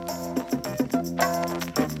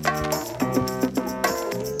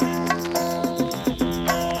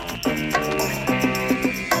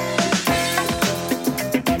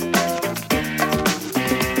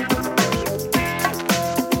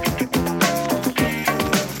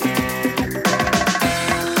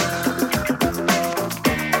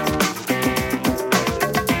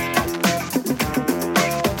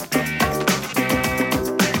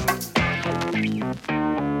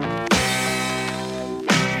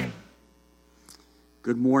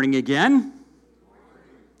Good morning again.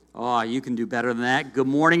 Oh, you can do better than that. Good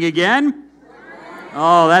morning again.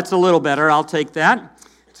 Oh, that's a little better. I'll take that.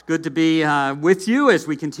 It's good to be with you as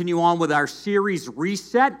we continue on with our series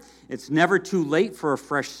Reset. It's never too late for a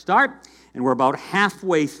fresh start, and we're about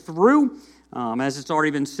halfway through. As it's already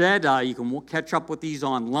been said, you can catch up with these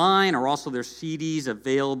online, or also there's CDs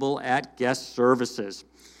available at guest services.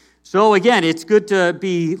 So again, it's good to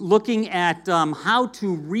be looking at how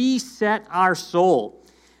to reset our soul.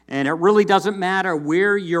 And it really doesn't matter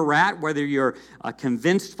where you're at, whether you're a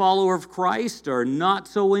convinced follower of Christ or not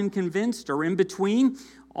so unconvinced or in between.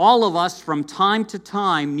 All of us from time to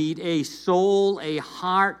time need a soul, a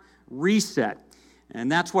heart reset.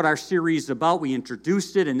 And that's what our series is about. We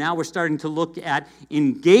introduced it, and now we're starting to look at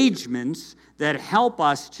engagements that help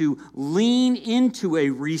us to lean into a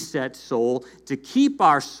reset soul, to keep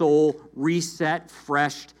our soul reset,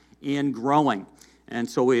 fresh, and growing. And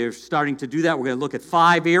so we're starting to do that. We're going to look at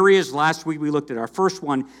 5 areas. Last week we looked at our first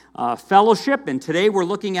one, fellowship, and today we're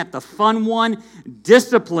looking at the fun one,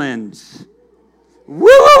 disciplines.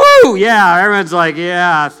 Woo! Yeah, everyone's like,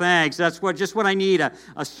 yeah, thanks. That's just what I need,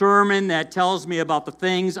 a sermon that tells me about the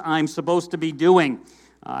things I'm supposed to be doing.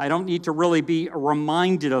 I don't need to really be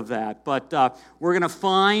reminded of that, but we're going to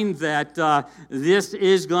find that this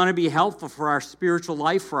is going to be helpful for our spiritual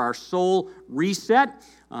life, for our soul reset.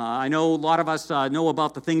 I know a lot of us know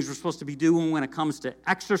about the things we're supposed to be doing when it comes to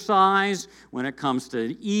exercise, when it comes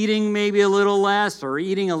to eating maybe a little less or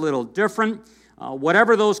eating a little different.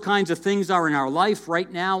 Whatever those kinds of things are in our life,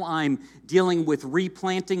 right now I'm dealing with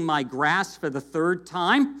replanting my grass for the 3rd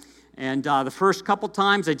time. And the first couple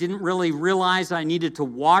times I didn't really realize I needed to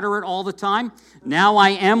water it all the time. Now I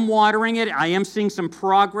am watering it. I am seeing some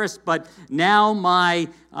progress, but now my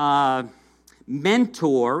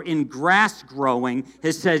mentor in grass growing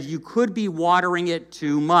has said you could be watering it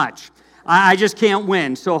too much. I just can't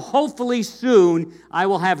win. So hopefully soon I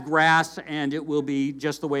will have grass and it will be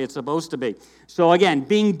just the way it's supposed to be. So again,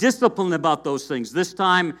 being disciplined about those things. This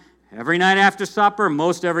time, every night after supper,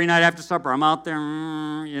 most every night after supper, I'm out there,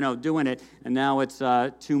 doing it, and now it's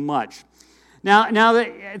too much. Now,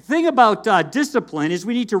 the thing about discipline is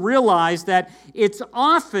we need to realize that it's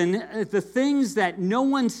often the things that no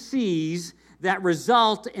one sees that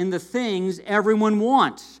result in the things everyone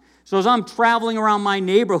wants. So as I'm traveling around my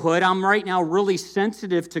neighborhood, I'm right now really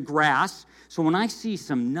sensitive to grass. So when I see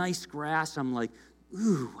some nice grass, I'm like,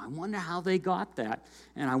 ooh, I wonder how they got that.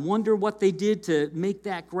 And I wonder what they did to make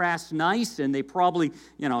that grass nice. And they probably,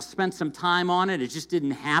 spent some time on it. It just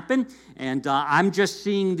didn't happen. And I'm just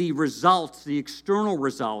seeing the results, the external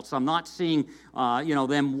results. I'm not seeing,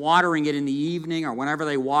 them watering it in the evening or whenever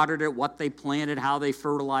they watered it, what they planted, how they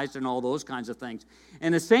fertilized, and all those kinds of things.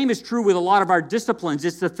 And the same is true with a lot of our disciplines.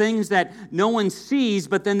 It's the things that no one sees,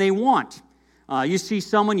 but then they want. You see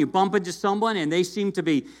someone, you bump into someone, and they seem to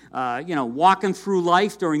be, walking through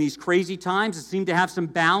life during these crazy times. They seem to have some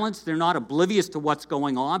balance. They're not oblivious to what's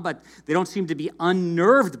going on, but they don't seem to be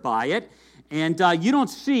unnerved by it. And you don't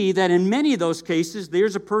see that in many of those cases,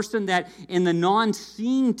 there's a person that in the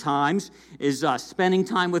non-seen times is spending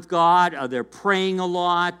time with God. They're praying a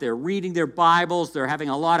lot. They're reading their Bibles. They're having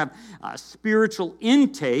a lot of spiritual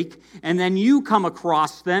intake. And then you come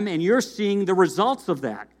across them, and you're seeing the results of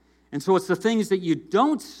that. And so it's the things that you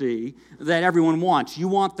don't see that everyone wants. You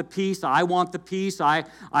want the peace. I want the peace. I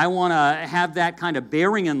want to have that kind of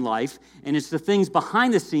bearing in life. And it's the things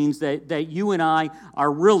behind the scenes that you and I are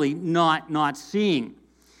really not seeing.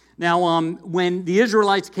 Now, when the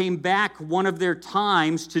Israelites came back one of their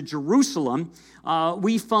times to Jerusalem,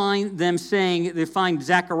 we find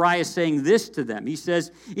Zechariah saying this to them. He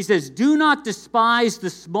says, "Do not despise the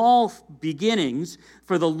small beginnings,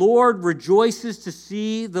 for the Lord rejoices to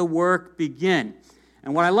see the work begin."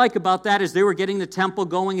 And what I like about that is they were getting the temple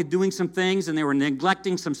going and doing some things, and they were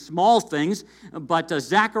neglecting some small things. But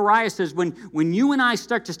Zechariah says, when you and I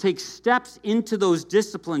start to take steps into those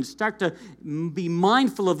disciplines, start to be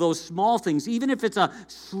mindful of those small things, even if it's a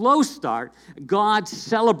slow start, God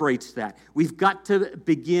celebrates that. We've got to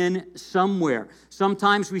begin somewhere.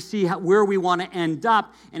 Sometimes we see where we want to end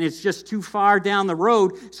up, and it's just too far down the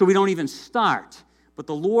road, so we don't even start. But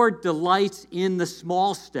the Lord delights in the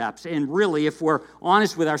small steps. And really, if we're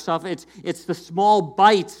honest with ourselves, it's the small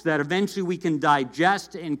bites that eventually we can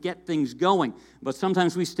digest and get things going. But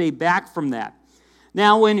sometimes we stay back from that.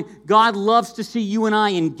 Now, when God loves to see you and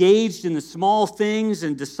I engaged in the small things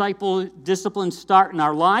and discipline start in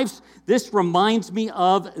our lives, this reminds me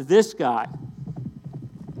of this guy.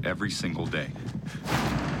 Every single day.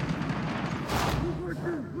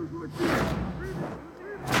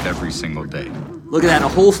 Every single day. Look at that, a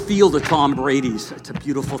whole field of Tom Brady's. It's a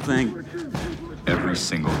beautiful thing. every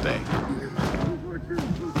single day.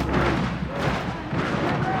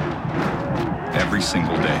 Every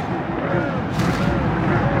single day.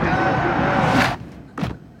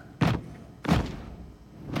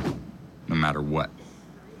 No matter what.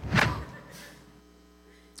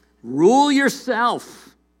 Rule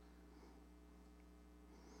yourself.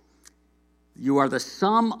 You are the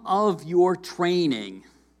sum of your training.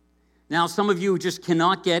 Now, some of you just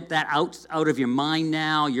cannot get that out of your mind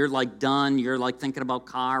now. You're like done. You're like thinking about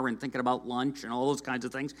car and thinking about lunch and all those kinds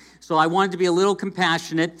of things. So I wanted to be a little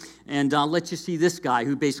compassionate and let you see this guy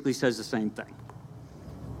who basically says the same thing.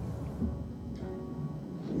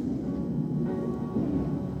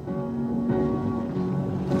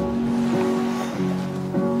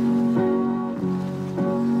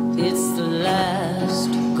 It's the last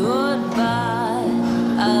goodbye,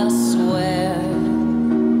 I swear.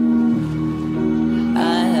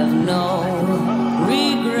 I have no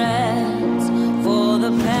regrets, for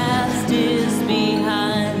the past is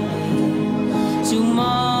behind me.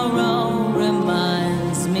 Tomorrow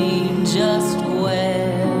reminds me just where.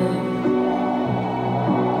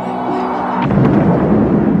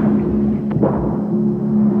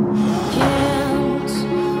 Can't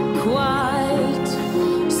quite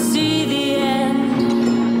see the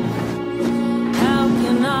end. How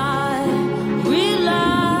can I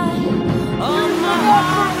rely on my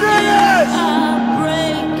heart? I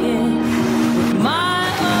break it with my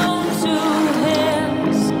own two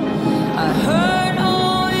hands. I heard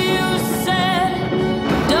all you said.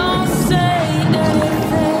 Don't say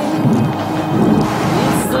anything.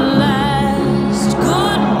 It's the last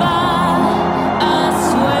goodbye, I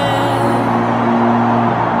swear.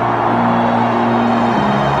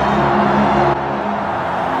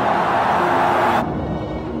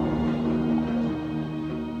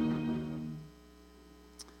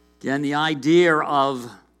 Again, the idea of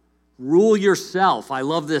rule yourself. I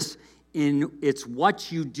love this. It's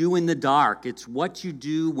what you do in the dark. It's what you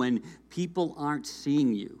do when people aren't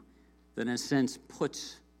seeing you that, in a sense,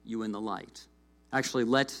 puts you in the light. Actually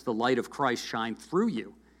lets the light of Christ shine through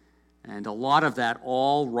you. And a lot of that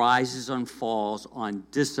all rises and falls on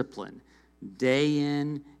discipline, day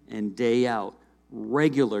in and day out,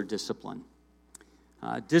 regular discipline.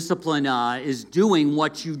 Discipline is doing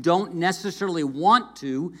what you don't necessarily want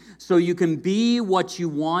to so you can be what you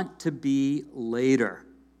want to be later.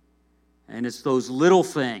 And it's those little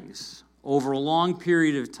things over a long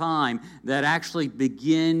period of time that actually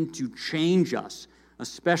begin to change us,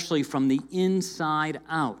 especially from the inside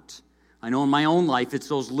out. I know in my own life, it's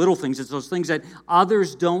those little things, it's those things that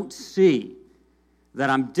others don't see that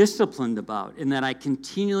I'm disciplined about and that I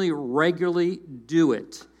continually, regularly do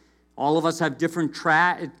it. All of us have different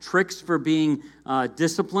tricks for being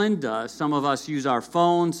disciplined. Some of us use our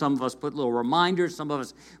phones. Some of us put little reminders. Some of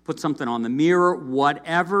us put something on the mirror.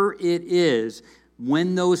 Whatever it is,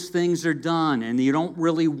 when those things are done and you don't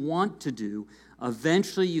really want to do,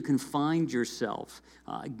 eventually you can find yourself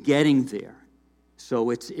getting there. So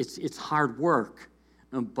it's hard work,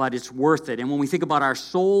 but it's worth it. And when we think about our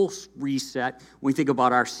soul reset, when we think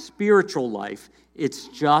about our spiritual life, it's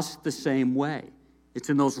just the same way. It's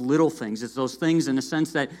in those little things. It's those things in a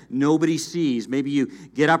sense that nobody sees. Maybe you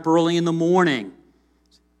get up early in the morning,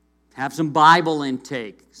 have some Bible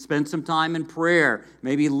intake, spend some time in prayer,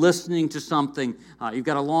 maybe listening to something. You've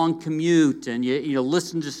got a long commute and you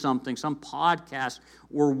listen to something, some podcast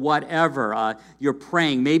or whatever. You're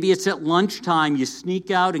praying. Maybe it's at lunchtime. You sneak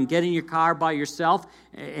out and get in your car by yourself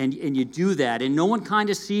and you do that. And no one kind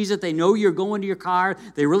of sees it. They know you're going to your car.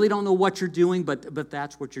 They really don't know what you're doing, but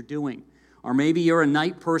that's what you're doing. Or maybe you're a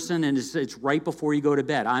night person and it's right before you go to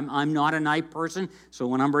bed. I'm not a night person, so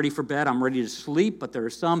when I'm ready for bed, I'm ready to sleep. But there are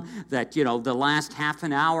some that, the last half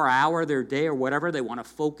an hour of their day or whatever, they want to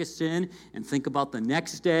focus in and think about the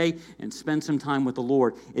next day and spend some time with the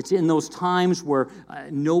Lord. It's in those times where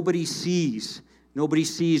nobody sees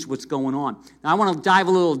what's going on. Now, I want to dive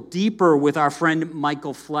a little deeper with our friend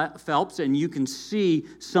Michael Phelps, and you can see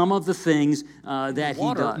some of the things that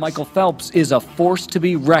he does. Michael Phelps is a force to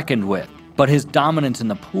be reckoned with. But his dominance in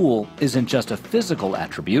the pool isn't just a physical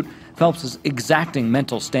attribute. Phelps' exacting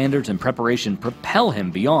mental standards and preparation propel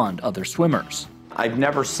him beyond other swimmers. I've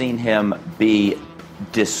never seen him be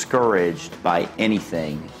discouraged by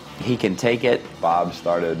anything. He can take it. Bob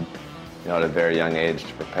started, at a very young age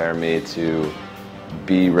to prepare me to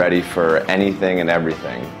be ready for anything and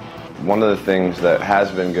everything. One of the things that has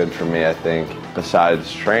been good for me, I think,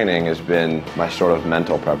 besides training, has been my sort of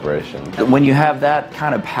mental preparation. When you have that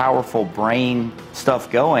kind of powerful brain stuff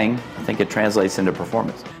going, I think it translates into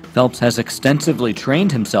performance. Phelps has extensively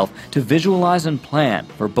trained himself to visualize and plan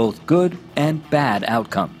for both good and bad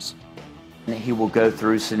outcomes. He will go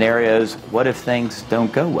through scenarios, what if things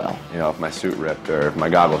don't go well? If my suit ripped or if my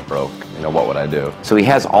goggles broke, what would I do? So he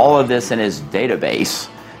has all of this in his database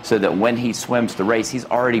so that when he swims the race, he's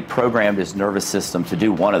already programmed his nervous system to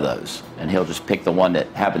do one of those. And he'll just pick the one that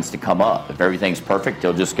happens to come up. If everything's perfect,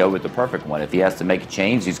 he'll just go with the perfect one. If he has to make a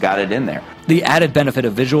change, he's got it in there. The added benefit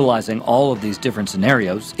of visualizing all of these different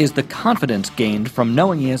scenarios is the confidence gained from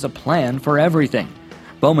knowing he has a plan for everything.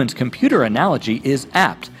 Bowman's computer analogy is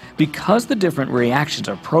apt. Because the different reactions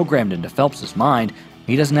are programmed into Phelps's mind,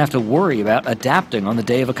 he doesn't have to worry about adapting on the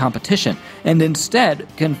day of a competition, and instead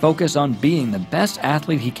can focus on being the best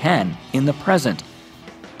athlete he can in the present.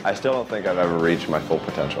 I still don't think I've ever reached my full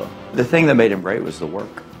potential. The thing that made him great was the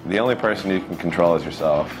work. The only person you can control is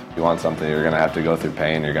yourself. If you want something, you're going to have to go through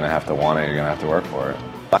pain, you're going to have to want it, you're going to have to work for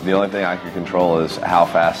it. The only thing I can control is how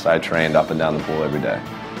fast I trained up and down the pool every day.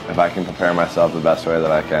 If I can prepare myself the best way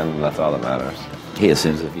that I can, then that's all that matters. He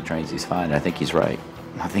assumes if he trains, he's fine. I think he's right.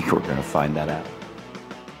 I think we're going to find that out.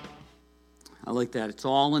 I like that. It's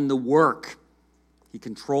all in the work. He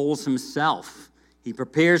controls himself. He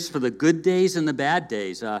prepares for the good days and the bad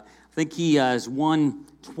days. I think he has won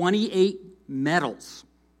 28 medals,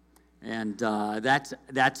 and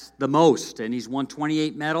that's the most. And he's won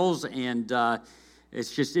 28 medals, and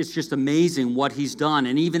it's just amazing what he's done.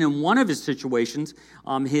 And even in one of his situations,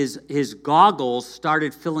 his goggles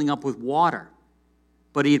started filling up with water.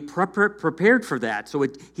 But he had prepared for that, so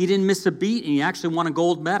he didn't miss a beat, and he actually won a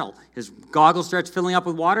gold medal. His goggles starts filling up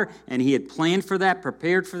with water, and he had planned for that,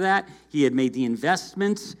 prepared for that. He had made the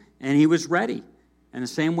investments, and he was ready. And the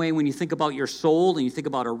same way when you think about your soul and you think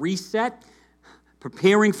about a reset,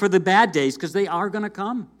 preparing for the bad days, because they are going to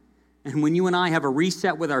come. And when you and I have a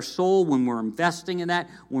reset with our soul, when we're investing in that,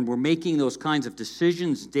 when we're making those kinds of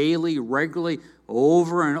decisions daily, regularly,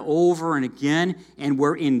 over and over and again, and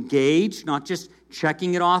we're engaged, not just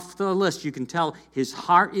checking it off the list, you can tell his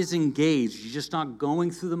heart is engaged. He's just not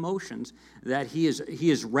going through the motions, that he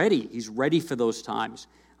is ready. He's ready for those times.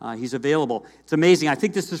 He's available. It's amazing. I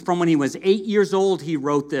think this is from when he was 8 years old, he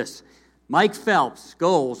wrote this. Mike Phelps,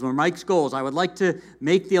 goals, or Mike's goals. I would like to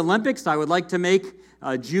make the Olympics. I would like to make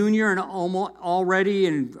junior and already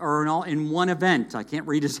in one event. I can't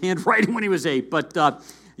read his handwriting when he was 8, but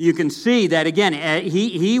you can see that, again,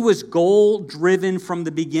 he was goal-driven from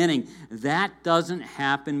the beginning. That doesn't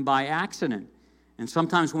happen by accident. And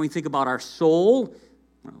sometimes when we think about our soul,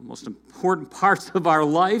 one of the most important parts of our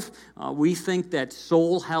life, we think that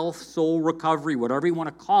soul health, soul recovery, whatever you want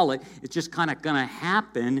to call it, it's just kind of going to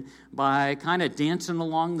happen by kind of dancing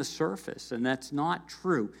along the surface, and that's not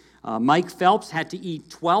true. Mike Phelps had to eat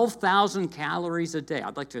 12,000 calories a day.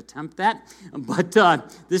 I'd like to attempt that, but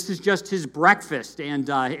this is just his breakfast, and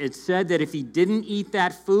it said that if he didn't eat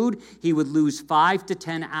that food, he would lose 5 to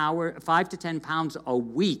 10 pounds a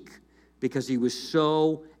week because he was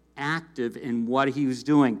so active in what he was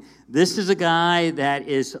doing. This is a guy that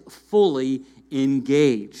is fully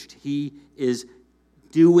engaged. He is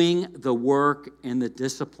doing the work and the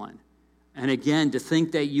discipline. And again, to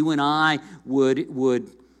think that you and I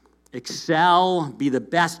would excel, be the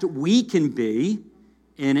best we can be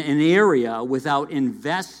in an area without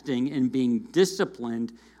investing and being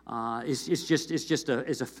disciplined is just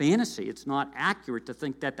a fantasy. It's not accurate to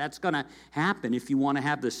think that that's going to happen if you want to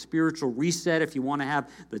have the spiritual reset, if you want to have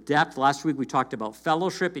the depth. Last week we talked about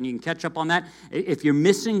fellowship, and you can catch up on that. If you're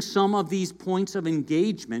missing some of these points of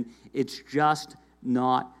engagement, it's just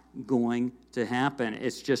not going to happen.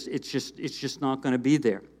 It's just not going to be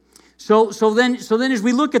there. So then as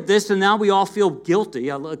we look at this, and now we all feel guilty,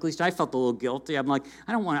 at least I felt a little guilty. I'm like,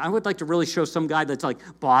 I would like to really show some guy that's like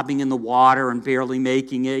bobbing in the water and barely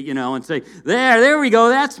making it, and say, there we go,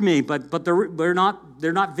 that's me. But they're not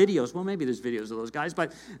videos. Well, maybe there's videos of those guys,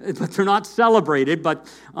 but they're not celebrated. But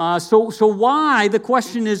so why? The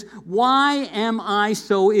question is, why am I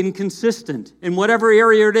so inconsistent in whatever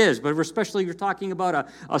area it is? But especially if you're talking about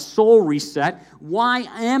a soul reset, why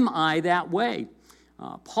am I that way?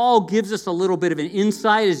 Paul gives us a little bit of an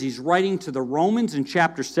insight as he's writing to the Romans in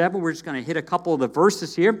chapter 7. We're just going to hit a couple of the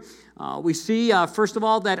verses here. We see, first of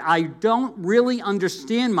all, that I don't really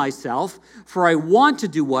understand myself, for I want to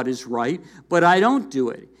do what is right, but I don't do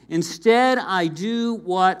it. Instead, I do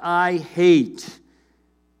what I hate.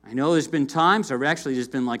 I know there's been times, or actually there's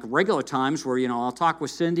been like regular times where, I'll talk with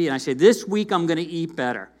Cindy and I say, this week I'm going to eat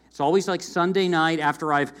better. It's always like Sunday night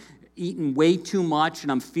after I've eaten way too much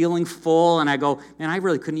and I'm feeling full, and I go, man, I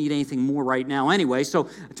really couldn't eat anything more right now anyway, so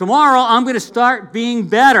tomorrow I'm going to start being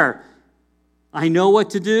better. I know what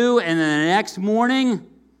to do, and then the next morning,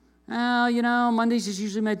 well, Mondays is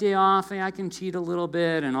usually my day off. Hey, I can cheat a little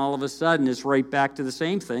bit. And all of a sudden, it's right back to the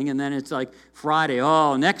same thing. And then it's like Friday,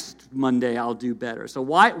 next Monday I'll do better. So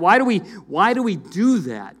why do we do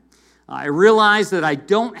that? I realize that I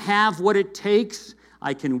don't have what it takes.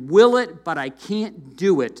 I can will it, but I can't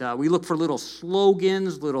do it. We look for little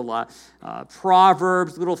slogans, little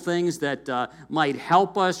proverbs, little things that might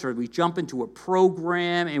help us, or we jump into a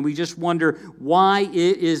program and we just wonder why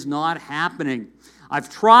it is not happening. I've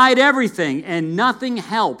tried everything and nothing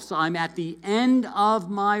helps. I'm at the end of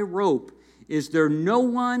my rope. Is there no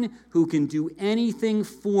one who can do anything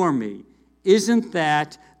for me? Isn't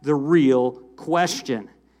that the real question?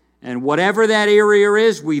 And whatever that area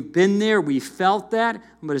is, we've been there, we felt that,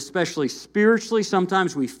 but especially spiritually,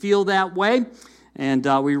 sometimes we feel that way. And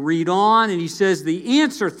we read on, and he says, the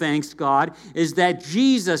answer, thanks God, is that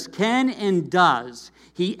Jesus can and does.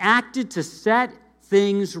 He acted to set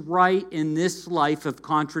things right in this life of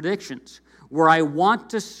contradictions, where I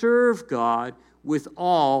want to serve God with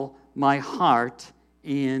all my heart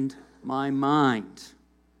and my mind.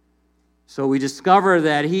 So we discover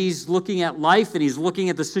that he's looking at life and he's looking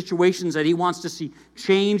at the situations that he wants to see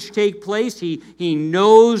change take place. He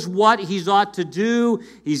knows what he's ought to do.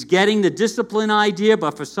 He's getting the discipline idea,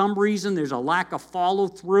 but for some reason there's a lack of follow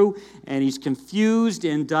through and he's confused,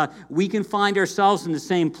 and we can find ourselves in the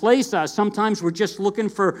same place. Sometimes we're just looking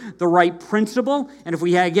for the right principle, and if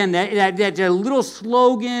we had, again, that little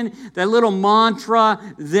slogan, that little mantra,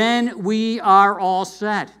 then we are all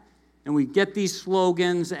set. And we get these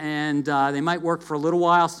slogans, and they might work for a little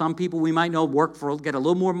while. Some people we might know get a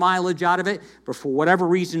little more mileage out of it, but for whatever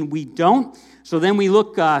reason we don't. So then we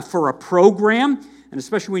look for a program, and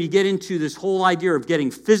especially when you get into this whole idea of getting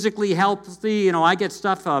physically healthy. I get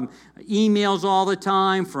stuff, emails all the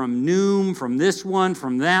time from Noom, from this one,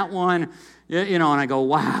 from that one. And I go,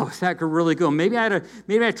 wow, that could really go. Maybe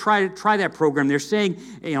I try that program. They're saying,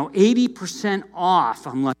 80% off.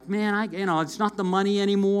 I'm like, man, it's not the money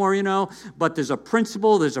anymore, But there's a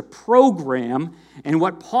principle, there's a program, and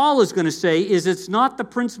what Paul is going to say is it's not the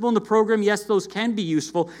principle and the program. Yes, those can be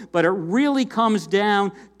useful, but it really comes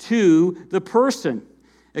down to the person.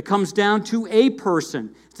 It comes down to a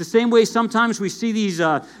person. It's the same way sometimes we see these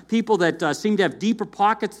people that seem to have deeper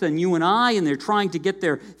pockets than you and I, and they're trying to get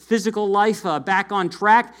their physical life back on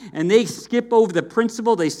track, and they skip over the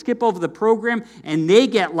principle, they skip over the program, and they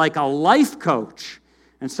get like a life coach.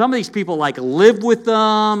 And some of these people live with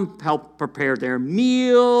them, help prepare their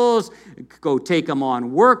meals, go take them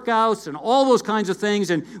on workouts, and all those kinds of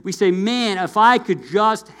things. And we say, man, if I could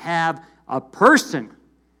just have a person.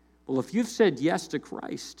 Well, if you've said yes to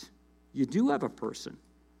Christ, you do have a person.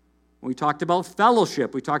 We talked about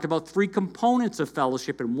fellowship. We talked about 3 components of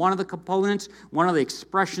fellowship, and one of the components, one of the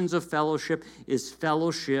expressions of fellowship is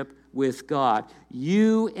fellowship with God.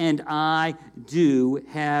 You and I do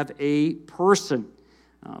have a person.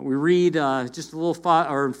 We read just a little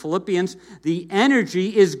in Philippians, the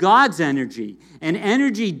energy is God's energy, an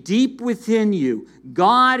energy deep within you,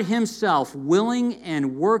 God himself willing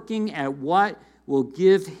and working at what will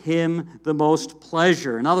give him the most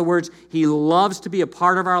pleasure. In other words, he loves to be a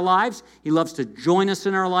part of our lives. He loves to join us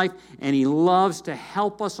in our life, and he loves to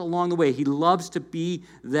help us along the way. He loves to be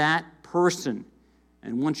that person.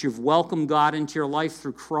 And once you've welcomed God into your life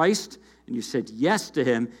through Christ, and you said yes to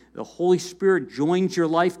him, the Holy Spirit joins your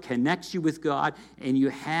life, connects you with God, and you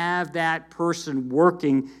have that person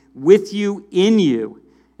working with you, in you.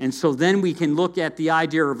 And so then we can look at the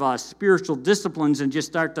idea of spiritual disciplines and just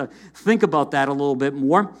start to think about that a little bit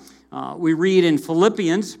more. We read in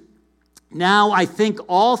Philippians, now I think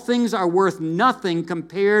all things are worth nothing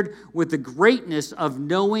compared with the greatness of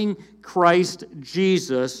knowing Christ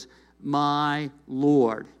Jesus, my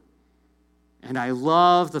Lord. And I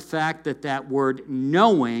love the fact that word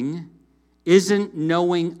knowing isn't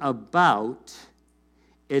knowing about,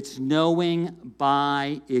 it's knowing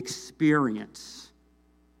by experience.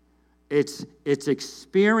 It's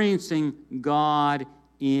experiencing God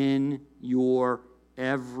in your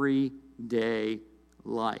everyday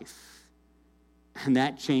life. And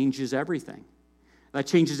that changes everything. That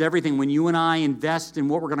changes everything. When you and I invest in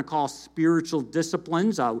what we're going to call spiritual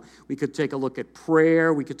disciplines, we could take a look at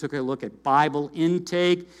prayer, we could take a look at Bible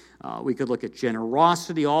intake, we could look at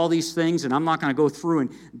generosity, all these things, and I'm not going to go through and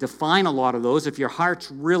define a lot of those. If your heart's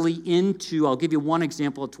really into, I'll give you one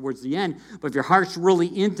example towards the end, but if your heart's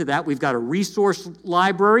really into that, we've got a resource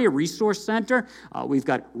library, a resource center, we've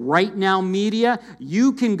got Right Now Media.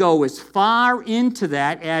 You can go as far into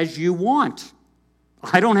that as you want.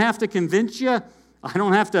 I don't have to convince you. I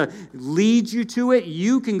don't have to lead you to it.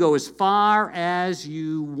 You can go as far as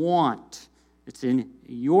you want. It's in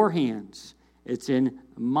your hands. It's in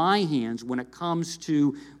my hands when it comes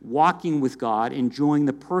to walking with God, enjoying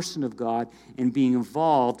the person of God, and being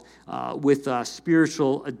involved with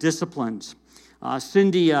spiritual disciplines.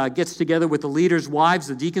 Cindy gets together with the leaders' wives,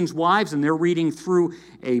 the deacons' wives, and they're reading through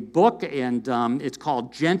a book, and it's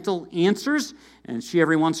called Gentle Answers. And she,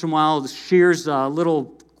 every once in a while, shares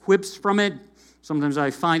little quips from it. Sometimes I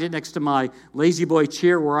find it next to my lazy boy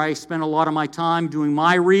chair where I spend a lot of my time doing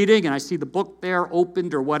my reading, and I see the book there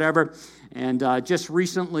opened or whatever. And just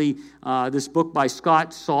recently, this book by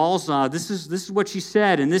Scott Sauls, this is what she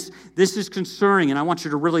said, and this is concerning, and I want you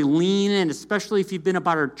to really lean in, especially if you've been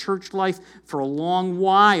about our church life for a long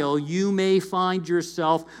while. You may find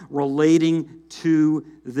yourself relating to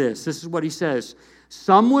this. This is what he says.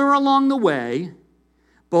 Somewhere along the way,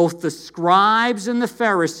 both the scribes and the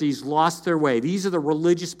Pharisees lost their way. These are the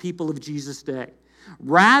religious people of Jesus' day.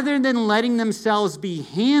 Rather than letting themselves be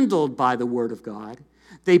handled by the Word of God,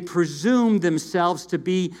 they presumed themselves to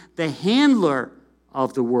be the handler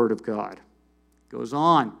of the Word of God. Goes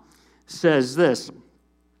on, says this.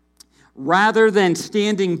 Rather than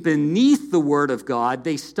standing beneath the Word of God,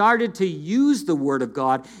 they started to use the Word of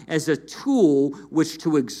God as a tool which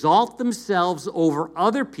to exalt themselves over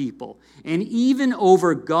other people and even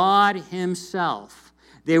over God Himself.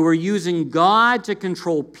 They were using God to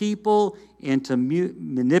control people and to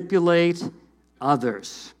manipulate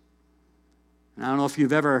others. And I don't know if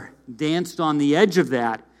you've ever danced on the edge of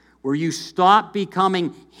that, where you stop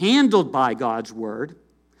becoming handled by God's Word,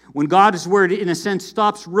 when God's Word, in a sense,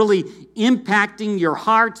 stops really impacting your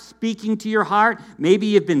heart, speaking to your heart. Maybe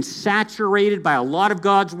you've been saturated by a lot of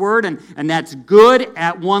God's Word, and that's good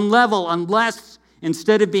at one level, unless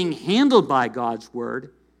instead of being handled by God's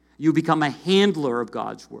Word, you become a handler of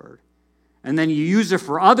God's Word. And then you use it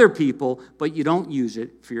for other people, but you don't use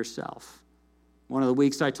it for yourself. One of the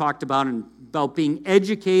weeks I talked about being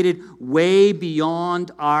educated way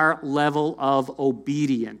beyond our level of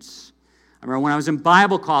obedience. I remember when I was in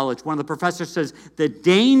Bible college, one of the professors says, the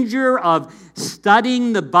danger of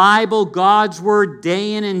studying the Bible, God's Word,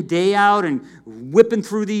 day in and day out, and whipping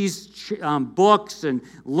through these books and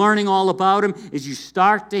learning all about them, is you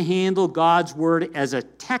start to handle God's Word as a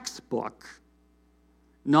textbook,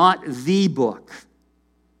 not the book.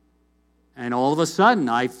 And all of a sudden,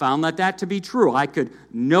 I found that to be true. I could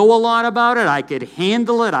know a lot about it, I could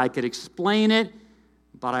handle it, I could explain it,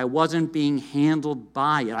 but I wasn't being handled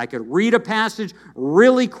by it. I could read a passage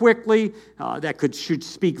really quickly that should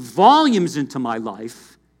speak volumes into my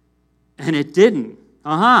life, and it didn't.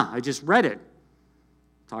 I just read it.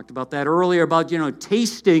 Talked about that earlier about,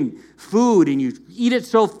 tasting food, and you eat it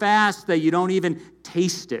so fast that you don't even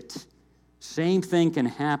taste it. Same thing can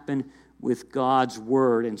happen with God's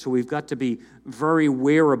Word, and so we've got to be very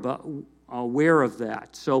aware of that.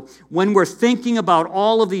 So when we're thinking about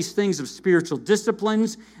all of these things of spiritual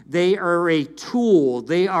disciplines, they are a tool.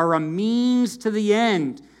 They are a means to the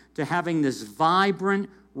end to having this vibrant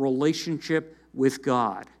relationship with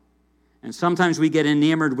God. And sometimes we get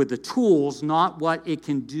enamored with the tools, not what it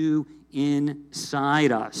can do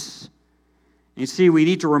inside us. You see, we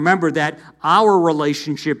need to remember that our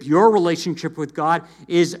relationship, your relationship with God,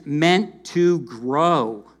 is meant to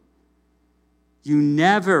grow. You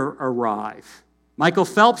never arrive. Michael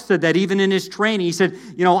Phelps said that even in his training. He said,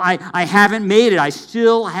 I haven't made it. I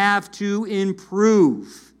still have to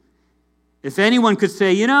improve. If anyone could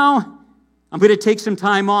say, I'm going to take some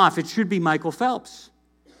time off, it should be Michael Phelps.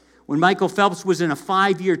 When Michael Phelps was in a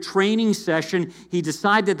 5-year training session, he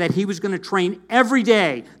decided that he was going to train every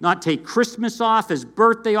day, not take Christmas off, his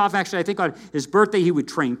birthday off. Actually, I think on his birthday he would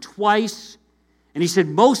train twice. And he said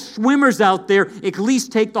most swimmers out there at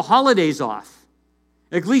least take the holidays off,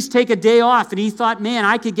 at least take a day off. And he thought, man,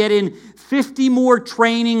 I could get in 50 more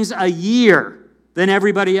trainings a year than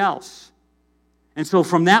everybody else. And so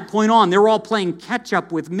from that point on, they're all playing catch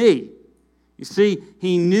up with me. You see,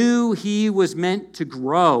 he knew he was meant to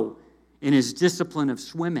grow in his discipline of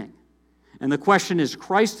swimming. And the question as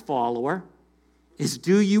Christ follower is,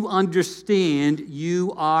 do you understand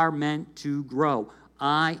you are meant to grow?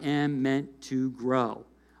 I am meant to grow.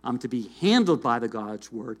 I'm to be handled by the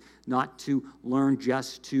God's Word, not to learn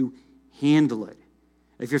just to handle it.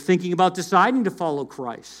 If you're thinking about deciding to follow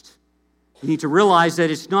Christ, you need to realize that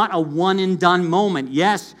it's not a one-and-done moment.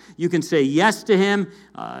 Yes, you can say yes to Him,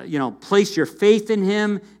 place your faith in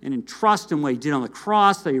Him and entrust in what He did on the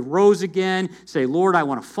cross, that He rose again. Say, Lord, I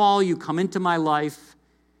want to follow You, come into my life.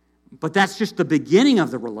 But that's just the beginning of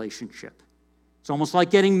the relationship. It's almost like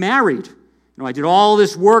getting married. I did all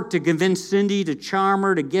this work to convince Cindy, to charm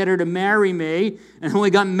her, to get her to marry me. And when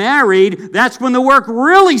we got married, that's when the work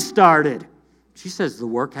really started. She says the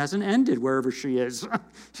work hasn't ended wherever she is.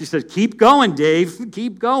 She said, keep going, Dave,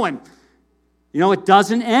 keep going. You know, it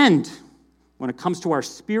doesn't end. When it comes to our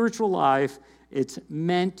spiritual life, it's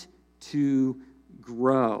meant to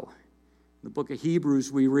grow. In the book of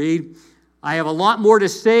Hebrews, we read, I have a lot more to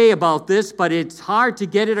say about this, but it's hard to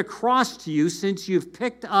get it across to you since you've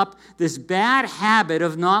picked up this bad habit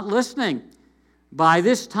of not listening. By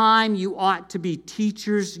this time, you ought to be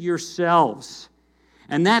teachers yourselves.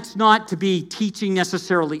 And that's not to be teaching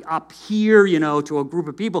necessarily up here, to a group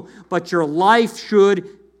of people, but your life should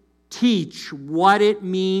teach what it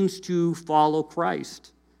means to follow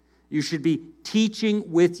Christ. You should be teaching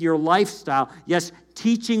with your lifestyle. Yes,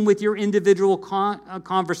 teaching with your individual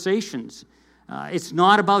conversations. It's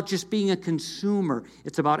not about just being a consumer.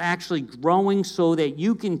 It's about actually growing so that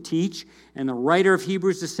you can teach. And the writer of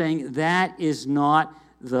Hebrews is saying that is not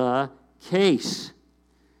the case.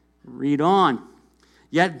 Read on.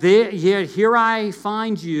 Yet here I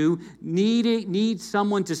find you need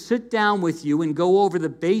someone to sit down with you and go over the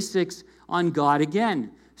basics on God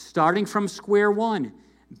again, starting from square one.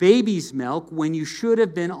 Baby's milk when you should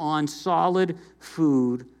have been on solid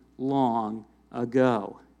food long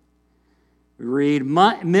ago. We read,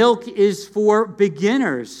 milk is for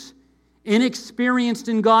beginners, inexperienced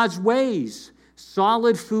in God's ways.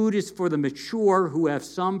 Solid food is for the mature who have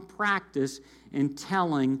some practice in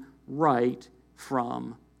telling right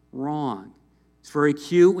from wrong. It's very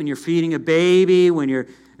cute when you're feeding a baby, when you're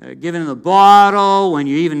giving them the bottle, when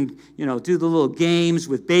you even, do the little games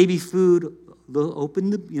with baby food. Open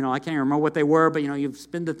the, I can't remember what they were, but, you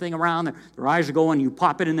spin the thing around, their eyes are going, you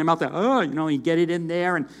pop it in their mouth, you get it in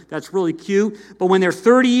there, and that's really cute. But when they're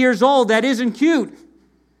 30 years old, that isn't cute.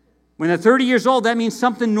 When they're 30 years old, that means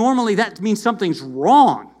that means something's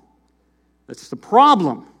wrong. That's the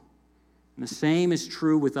problem. And the same is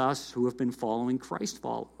true with us who have been following Christ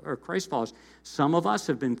followers. Some of us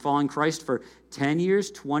have been following Christ for 10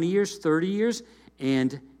 years, 20 years, 30 years,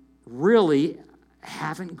 and really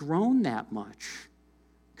haven't grown that much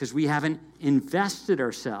because we haven't invested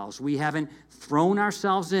ourselves. We haven't thrown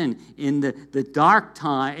ourselves in the dark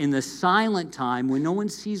time, in the silent time when no one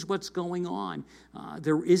sees what's going on.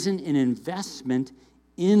 There isn't an investment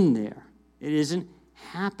in there. It isn't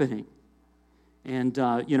happening. And,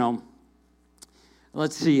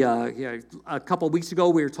 let's see, a couple of weeks ago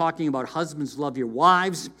we were talking about husbands love your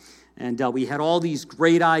wives. And we had all these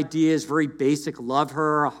great ideas, very basic, love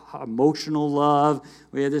her, emotional love.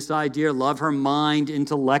 We had this idea, love her mind,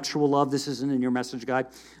 intellectual love. This isn't in your message guide.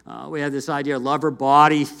 We had this idea, love her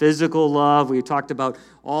body, physical love. We talked about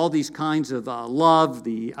all these kinds of love,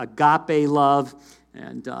 the agape love,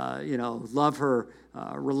 and, love her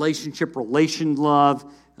relation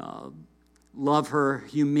love, love her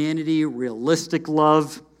humanity, realistic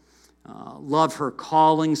love, love her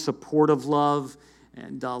calling, supportive love,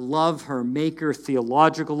 and love her maker,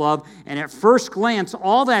 theological love. And at first glance,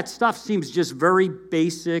 all that stuff seems just very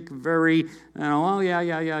basic, very,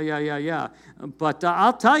 yeah. But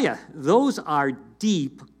I'll tell you, those are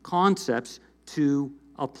deep concepts to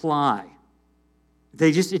apply.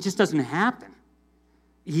 It just doesn't happen.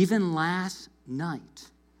 Even last night,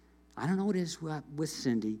 I don't know what it is with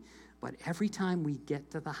Cindy, but every time we get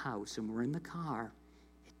to the house and we're in the car,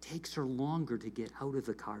 it takes her longer to get out of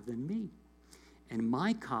the car than me. In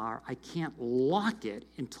my car, I can't lock it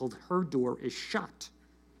until her door is shut.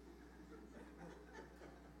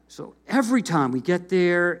 So every time we get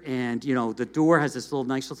there and, the door has this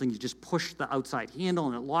nice little thing, you just push the outside handle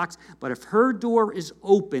and it locks. But if her door is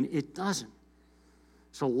open, it doesn't.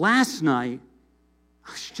 So last night,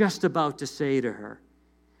 I was just about to say to her,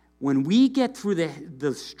 when we get through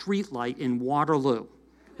the street light in Waterloo,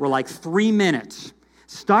 we're like 3 minutes.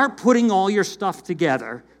 Start putting all your stuff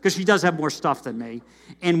together, because she does have more stuff than me.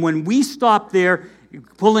 And when we stop there,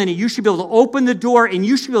 pull in, you should be able to open the door, and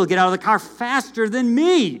you should be able to get out of the car faster than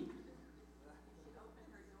me.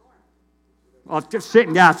 Oh,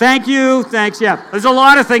 yeah, thank you. Thanks, yeah. There's a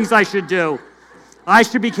lot of things I should do. I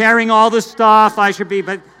should be carrying all the stuff.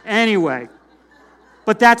 But anyway.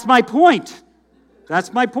 But that's my point.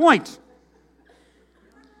 That's my point.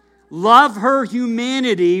 Love her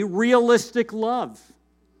humanity, realistic love.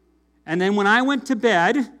 And then when I went to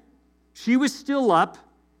bed, she was still up,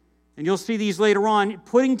 and you'll see these later on,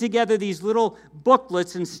 putting together these little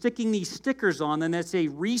booklets and sticking these stickers on them that say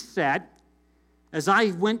reset as I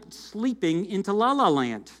went sleeping into La La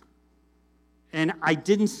Land. And I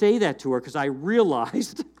didn't say that to her because I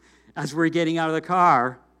realized as we're getting out of the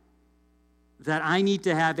car that I need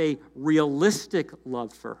to have a realistic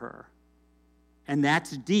love for her. And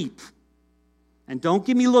that's deep. And don't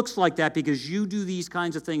give me looks like that because you do these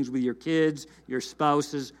kinds of things with your kids, your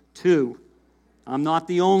spouses, too. I'm not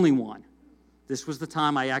the only one. This was the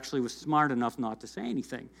time I actually was smart enough not to say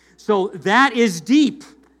anything. So that is deep.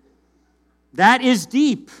 That is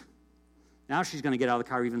deep. Now she's going to get out of the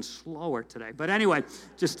car even slower today. But anyway,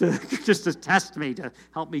 just to test me, to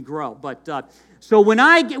help me grow. But so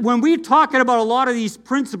when we're talking about a lot of these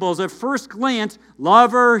principles, at first glance,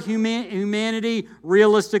 lover, humanity,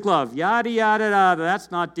 realistic love, yada, yada, yada,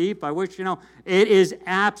 that's not deep. I wish, it is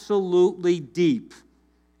absolutely deep.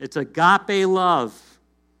 It's agape love.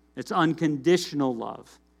 It's unconditional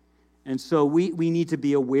love. And so we need to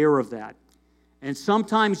be aware of that. And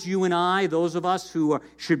sometimes you and I, those of us who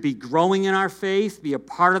should be growing in our faith, be a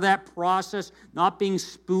part of that process, not being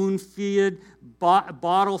spoon-fed,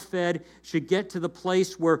 bottle-fed, should get to the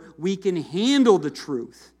place where we can handle the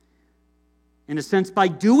truth. In a sense, by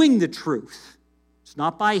doing the truth. It's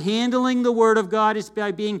not by handling the Word of God, it's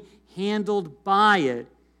by being handled by it.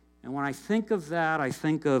 And when I think of that, I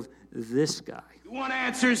think of this guy. You want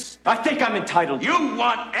answers? I think I'm entitled. You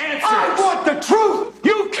want answers? I want the truth!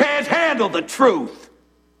 You can't handle the truth!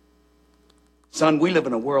 Son, we live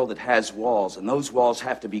in a world that has walls, and those walls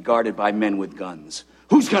have to be guarded by men with guns.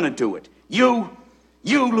 Who's gonna do it? You?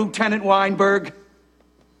 You, Lieutenant Weinberg?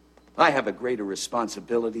 I have a greater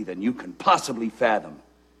responsibility than you can possibly fathom.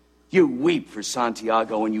 You weep for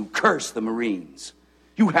Santiago and you curse the Marines.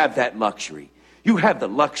 You have that luxury. You have the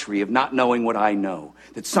luxury of not knowing what I know,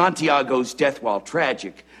 that Santiago's death, while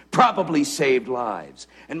tragic, probably saved lives.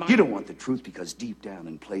 And you don't want the truth because deep down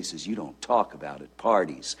in places you don't talk about at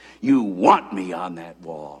parties, you want me on that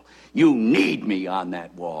wall. You need me on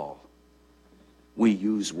that wall. We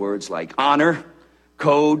use words like honor,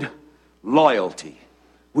 code, loyalty.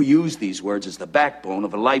 We use these words as the backbone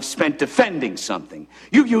of a life spent defending something.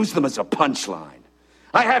 You use them as a punchline.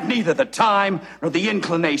 I have neither the time nor the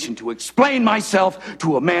inclination to explain myself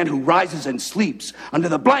to a man who rises and sleeps under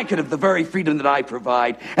the blanket of the very freedom that I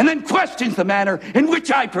provide, and then questions the manner in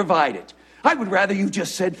which I provide it. I would rather you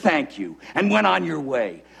just said thank you and went on your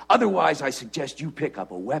way. Otherwise, I suggest you pick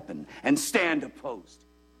up a weapon and stand a post.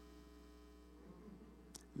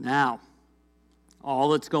 Now, all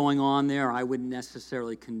that's going on there, I wouldn't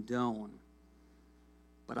necessarily condone.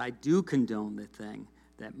 But I do condone the thing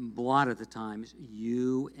that a lot of the times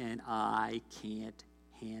you and I can't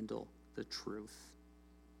handle the truth.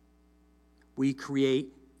 We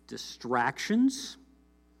create distractions.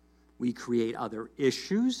 We create other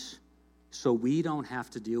issues so we don't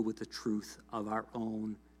have to deal with the truth of our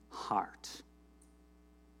own heart.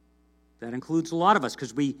 That includes a lot of us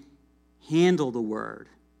because we handle the word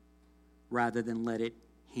rather than let it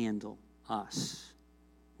handle us.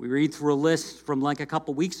 We read through a list from like a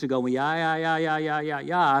couple weeks ago, but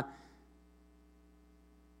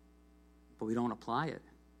we don't apply it.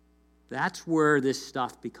 That's where this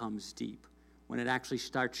stuff becomes deep, when it actually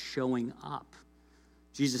starts showing up.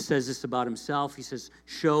 Jesus says this about himself. He says,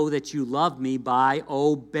 show that you love me by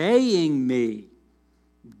obeying me,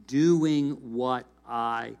 doing what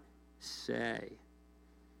I say.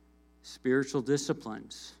 Spiritual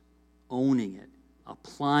disciplines, owning it,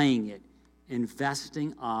 applying it,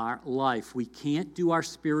 investing our life. We can't do our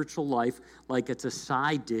spiritual life like it's a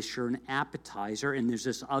side dish or an appetizer, and there's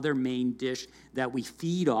this other main dish that we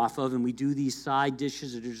feed off of, and we do these side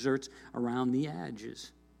dishes or desserts around the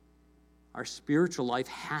edges. Our spiritual life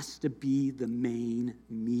has to be the main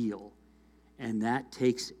meal, and that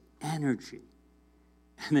takes energy.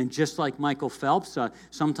 And then just like Michael Phelps,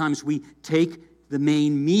 sometimes we take the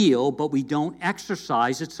main meal, but we don't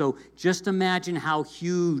exercise it, so just imagine how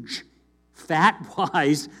huge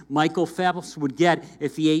fat-wise Michael Phelps would get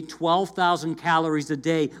if he ate 12,000 calories a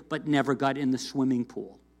day but never got in the swimming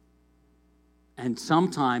pool. And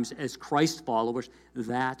sometimes, as Christ followers,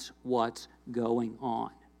 that's what's going on.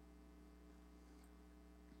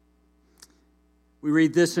 We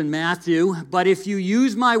read this in Matthew, but if you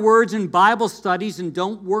use my words in Bible studies and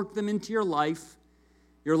don't work them into your life,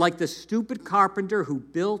 you're like the stupid carpenter who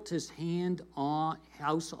built his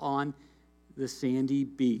house on the sandy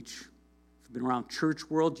beach. Been around church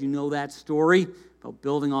world, you know that story about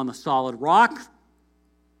building on the solid rock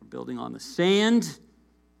or building on the sand.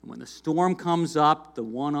 And when the storm comes up, the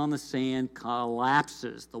one on the sand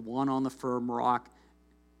collapses. The one on the firm rock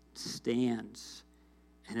stands.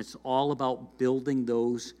 And it's all about building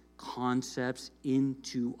those concepts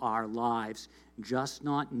into our lives, just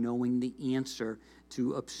not knowing the answer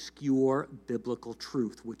to obscure biblical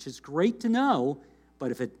truth, which is great to know,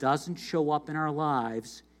 but if it doesn't show up in our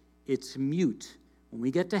lives, it's mute. When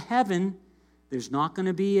we get to heaven, there's not going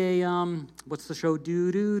to be a, what's the show?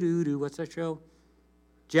 What's that show?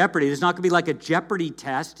 Jeopardy. There's not going to be like a Jeopardy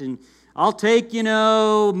test, and I'll take,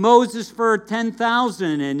 Moses for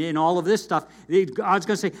 10,000 and all of this stuff. God's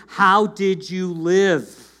going to say, how did you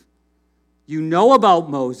live? You know about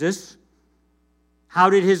Moses. How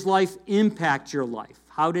did his life impact your life?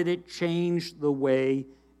 How did it change the way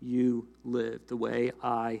you live, the way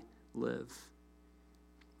I live?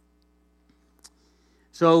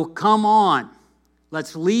 So come on.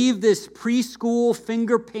 Let's leave this preschool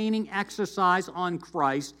finger painting exercise on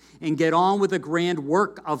Christ and get on with a grand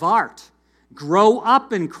work of art. Grow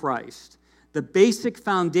up in Christ. The basic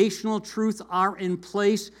foundational truths are in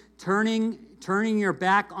place. Turning your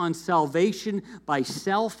back on salvation by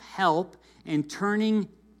self-help and turning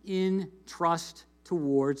in trust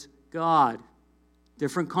towards God.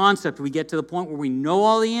 Different concept. We get to the point where we know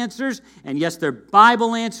all the answers, and yes, they're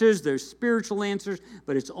Bible answers, they're spiritual answers,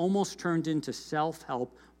 but it's almost turned into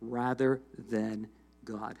self-help rather than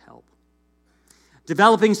God help.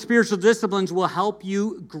 Developing spiritual disciplines will help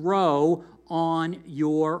you grow on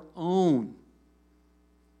your own.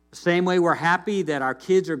 The same way we're happy that our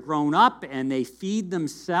kids are grown up and they feed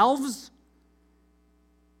themselves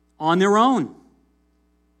on their own.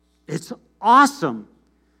 It's awesome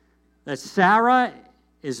that Sarah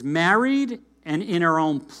is married and in her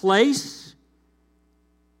own place,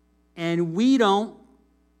 and we don't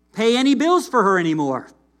pay any bills for her anymore.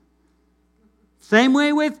 Same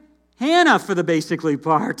way with Hannah for the basically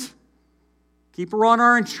part. Keep her on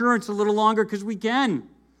our insurance a little longer because we can.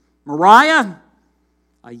 Mariah,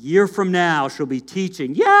 a year from now, she'll be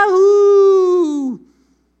teaching. Yahoo!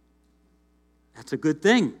 That's a good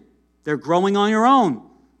thing. They're growing on your own.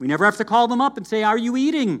 We never have to call them up and say, are you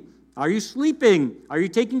eating? Are you sleeping? Are you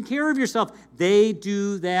taking care of yourself? They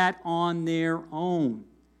do that on their own.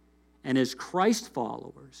 And as Christ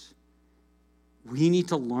followers, we need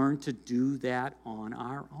to learn to do that on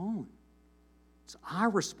our own. It's our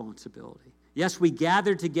responsibility. Yes, we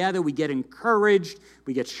gather together, we get encouraged,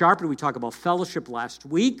 we get sharpened. We talked about fellowship last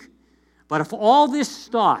week. But if all this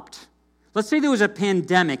stopped, let's say there was a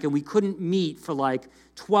pandemic and we couldn't meet for like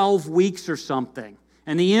 12 weeks or something,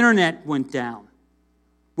 and the internet went down,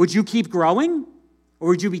 would you keep growing, or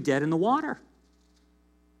would you be dead in the water?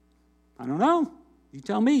 I don't know. You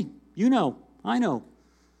tell me. You know. I know.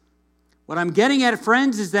 What I'm getting at,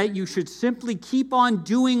 friends, is that you should simply keep on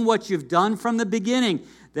doing what you've done from the beginning.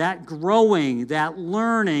 That growing, that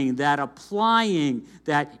learning, that applying,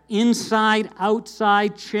 that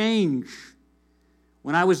inside-outside change.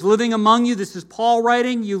 When I was living among you, this is Paul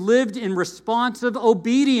writing, you lived in responsive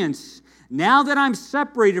obedience. Now that I'm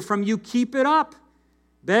separated from you, keep it up.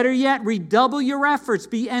 Better yet, redouble your efforts.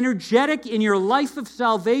 Be energetic in your life of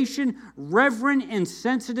salvation, reverent and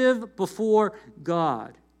sensitive before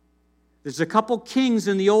God. There's a couple kings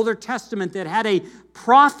in the Older Testament that had a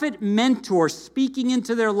prophet mentor speaking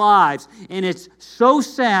into their lives. And it's so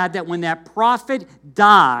sad that when that prophet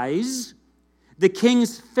dies, the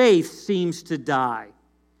king's faith seems to die.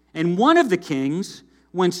 And one of the kings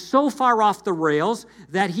went so far off the rails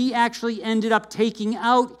that he actually ended up taking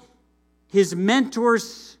out his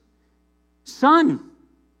mentor's son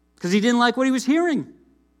because he didn't like what he was hearing.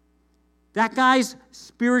 That guy's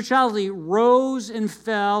spirituality rose and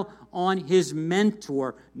fell on his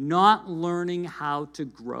mentor, not learning how to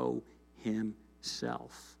grow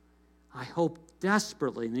himself. I hope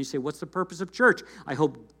desperately, and then you say, what's the purpose of church? I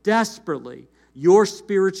hope desperately your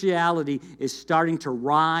spirituality is starting to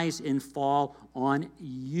rise and fall on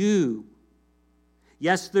you.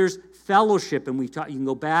 Yes, there's fellowship, and you can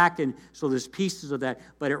go back, and so there's pieces of that,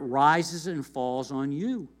 but it rises and falls on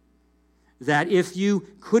you. That if you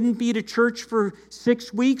couldn't be at a church for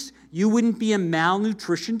 6 weeks, you wouldn't be a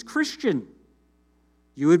malnutritioned Christian.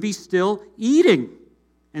 You would be still eating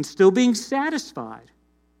and still being satisfied.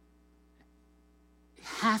 You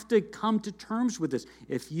have to come to terms with this.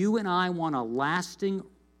 If you and I want a lasting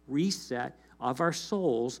reset of our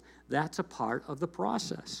souls, that's a part of the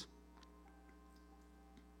process.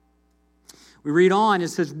 We read on, it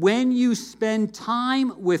says, when you spend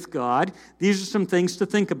time with God, these are some things to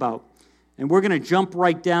think about. And we're going to jump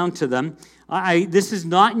right down to them. This is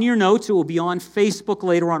not in your notes. It will be on Facebook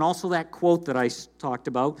later on. Also, that quote that I talked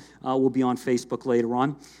about will be on Facebook later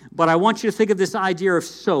on. But I want you to think of this idea of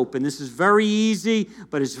soap. And this is very easy,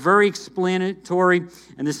 but it's very explanatory.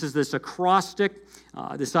 And this is this acrostic,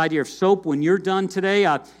 this idea of soap. When you're done today,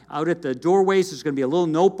 out at the doorways, there's going to be a little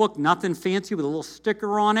notebook, nothing fancy, with a little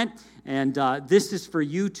sticker on it. And this is for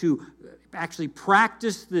you to actually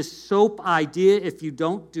practice this soap idea if you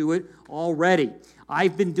don't do it already.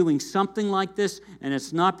 I've been doing something like this, and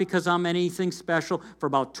it's not because I'm anything special, for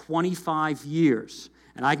about 25 years.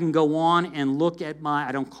 And I can go on and look at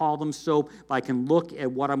I don't call them soap, but I can look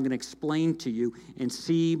at what I'm going to explain to you and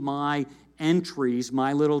see my entries,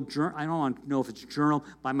 my little journal. I don't know if it's a journal,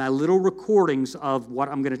 but my little recordings of what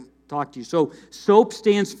I'm going to talk to you. So SOAP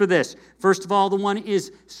stands for this. First of all, the one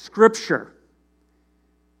is Scripture.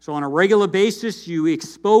 So on a regular basis, you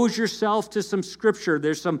expose yourself to some Scripture.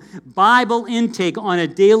 There's some Bible intake on a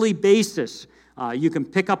daily basis. You can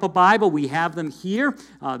pick up a Bible. We have them here.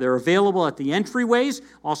 They're available at the entryways.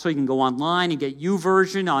 Also, you can go online and get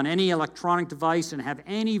YouVersion on any electronic device and have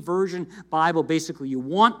any version Bible basically you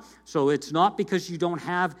want. So it's not because you don't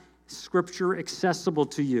have Scripture accessible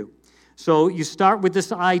to you. So you start with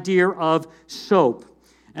this idea of SOAP.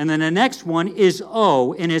 And then the next one is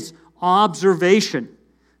O, and it's observation.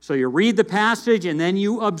 So you read the passage and then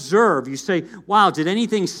you observe. You say, wow, did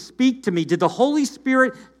anything speak to me? Did the Holy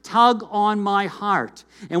Spirit tug on my heart?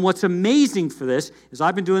 And what's amazing for this is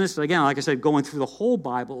I've been doing this, again, like I said, going through the whole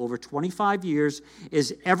Bible over 25 years,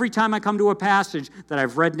 is every time I come to a passage that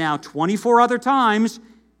I've read now 24 other times,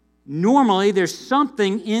 normally there's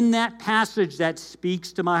something in that passage that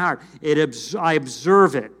speaks to my heart. I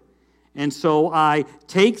observe it. And so I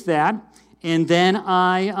take that and then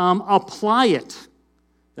I apply it.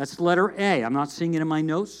 That's letter A. I'm not seeing it in my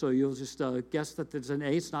notes, so you'll just guess that there's an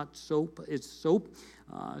A. It's not soap, it's soap.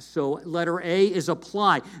 So letter A is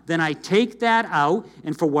apply. Then I take that out,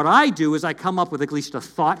 and for what I do is I come up with at least a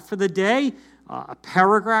thought for the day, a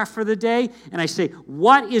paragraph for the day, and I say,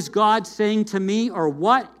 what is God saying to me, or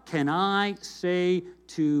what can I say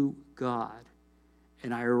to God?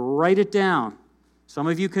 And I write it down. Some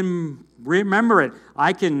of you can remember it.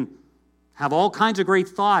 I can have all kinds of great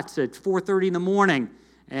thoughts at 4:30 in the morning,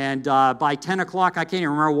 and by 10 o'clock, I can't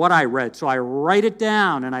even remember what I read. So I write it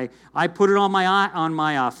down, and I put it on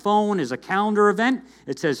my phone as a calendar event.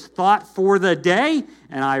 It says Thought for the Day,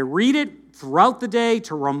 and I read it throughout the day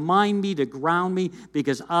to remind me, to ground me,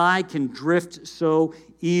 because I can drift so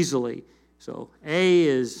easily. So A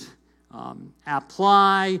is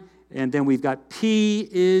apply, and then we've got P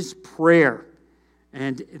is prayer.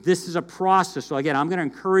 And this is a process. So again, I'm going to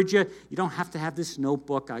encourage you. You don't have to have this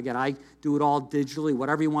notebook. Again, I do it all digitally,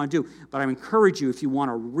 whatever you want to do. But I encourage you, if you want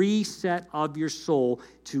a reset of your soul,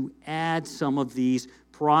 to add some of these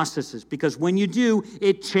processes. Because when you do,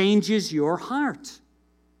 it changes your heart.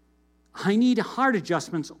 I need heart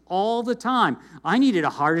adjustments all the time. I needed a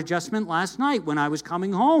heart adjustment last night when I was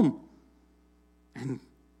coming home. And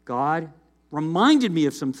God reminded me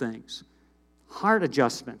of some things. Heart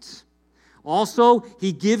adjustments. Also,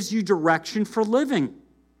 He gives you direction for living.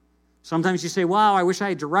 Sometimes you say, wow, I wish I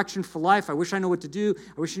had direction for life. I wish I know what to do.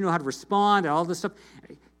 I wish I knew how to respond and all this stuff.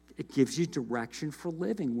 It gives you direction for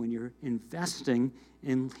living when you're investing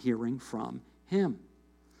in hearing from Him.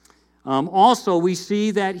 Also, we see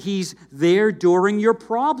that He's there during your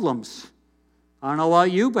problems. I don't know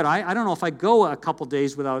about you, but I don't know if I go a couple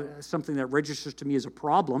days without something that registers to me as a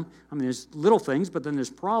problem. I mean, there's little things, but then there's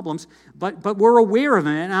problems. But we're aware of it,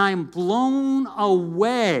 and I'm blown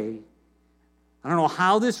away. I don't know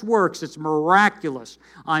how this works. It's miraculous.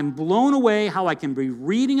 I'm blown away how I can be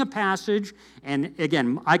reading a passage, and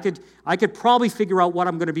again, I could probably figure out what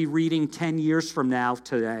I'm going to be reading 10 years from now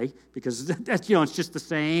today, because that's, it's just the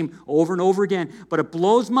same over and over again. But it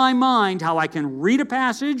blows my mind how I can read a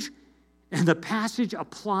passage, and the passage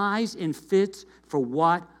applies and fits for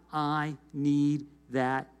what I need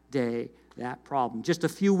that day, that problem. Just a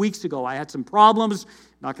few weeks ago, I had some problems.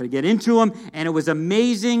 Not going to get into them. And it was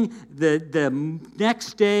amazing. The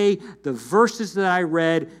next day, the verses that I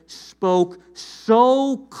read spoke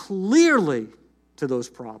so clearly to those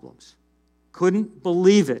problems. Couldn't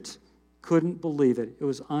believe it. Couldn't believe it. It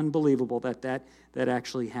was unbelievable that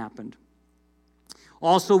actually happened.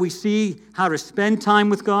 Also, we see how to spend time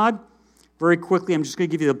with God. Very quickly, I'm just going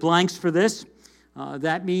to give you the blanks for this.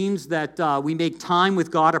 That means that we make time with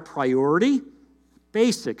God a priority.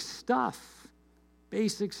 Basic stuff.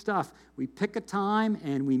 Basic stuff. We pick a time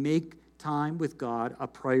and we make time with God a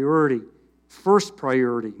priority. First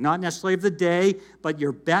priority. Not necessarily of the day, but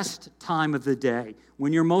your best time of the day.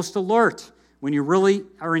 When you're most alert. When you really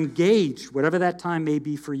are engaged, whatever that time may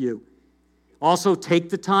be for you. Also, take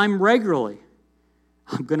the time regularly.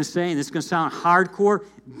 I'm going to say, and this is going to sound hardcore,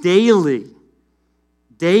 daily.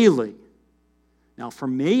 Daily. Now, for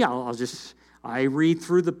me, I read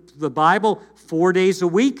through the Bible 4 days a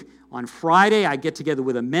week. On Friday, I get together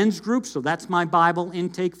with a men's group, so that's my Bible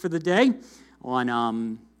intake for the day.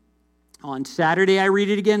 On On Saturday, I read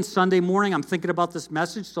it again. Sunday morning, I'm thinking about this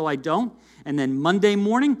message, so I don't. And then Monday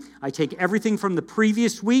morning, I take everything from the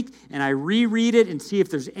previous week and I reread it and see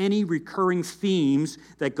if there's any recurring themes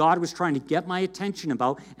that God was trying to get my attention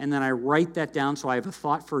about. And then I write that down so I have a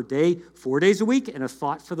thought for a day, 4 days a week, and a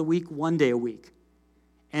thought for the week, 1 day a week.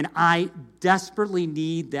 And I desperately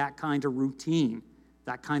need that kind of routine,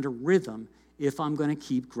 that kind of rhythm, if I'm going to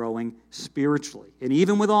keep growing spiritually. And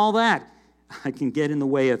even with all that, I can get in the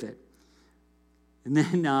way of it. And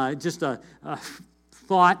then just a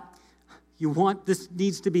thought, this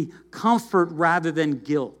needs to be comfort rather than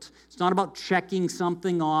guilt. It's not about checking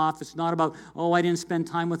something off. It's not about, I didn't spend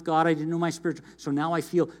time with God. I didn't know my spiritual. So now I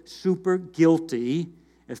feel super guilty.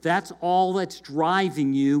 If that's all that's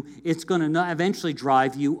driving you, it's going to eventually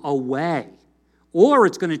drive you away. Or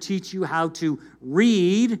it's going to teach you how to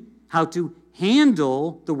read, how to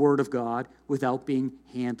handle the Word of God without being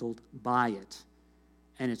handled by it.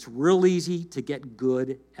 And it's real easy to get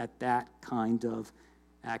good at that kind of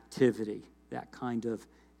activity, that kind of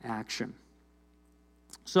action.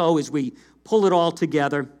 So as we pull it all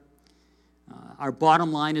together, our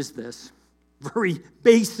bottom line is this. Very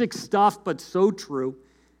basic stuff, but so true.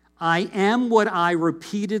 I am what I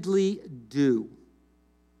repeatedly do.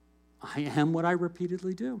 I am what I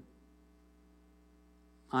repeatedly do.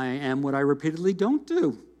 I am what I repeatedly don't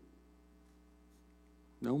do.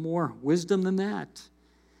 No more wisdom than that.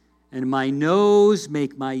 And my no's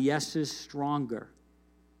make my yeses stronger.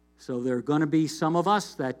 So there are going to be some of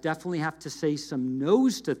us that definitely have to say some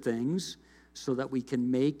no's to things so that we can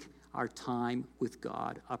make our time with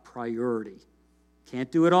God a priority. Can't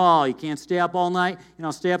do it all. You can't stay up all night.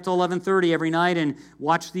 Stay up till 11:30 every night and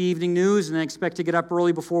watch the evening news and then expect to get up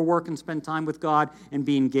early before work and spend time with God and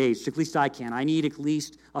be engaged. At least I can. I need at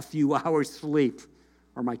least a few hours sleep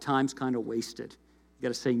or my time's kind of wasted. You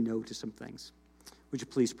got to say no to some things. Would you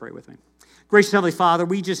please pray with me? Gracious Heavenly Father,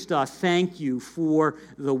 we just thank you for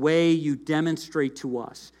the way you demonstrate to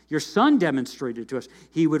us. Your Son demonstrated to us.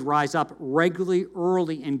 He would rise up regularly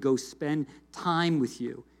early and go spend time with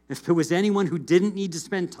you. If there was anyone who didn't need to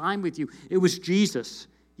spend time with you, it was Jesus.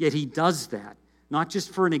 Yet he does that, not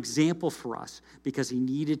just for an example for us, because he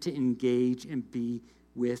needed to engage and be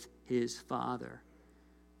with his Father.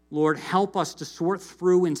 Lord, help us to sort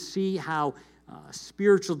through and see how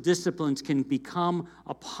spiritual disciplines can become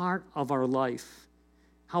a part of our life.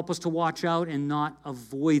 Help us to watch out and not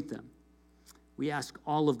avoid them. We ask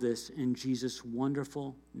all of this in Jesus'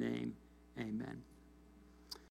 wonderful name. Amen.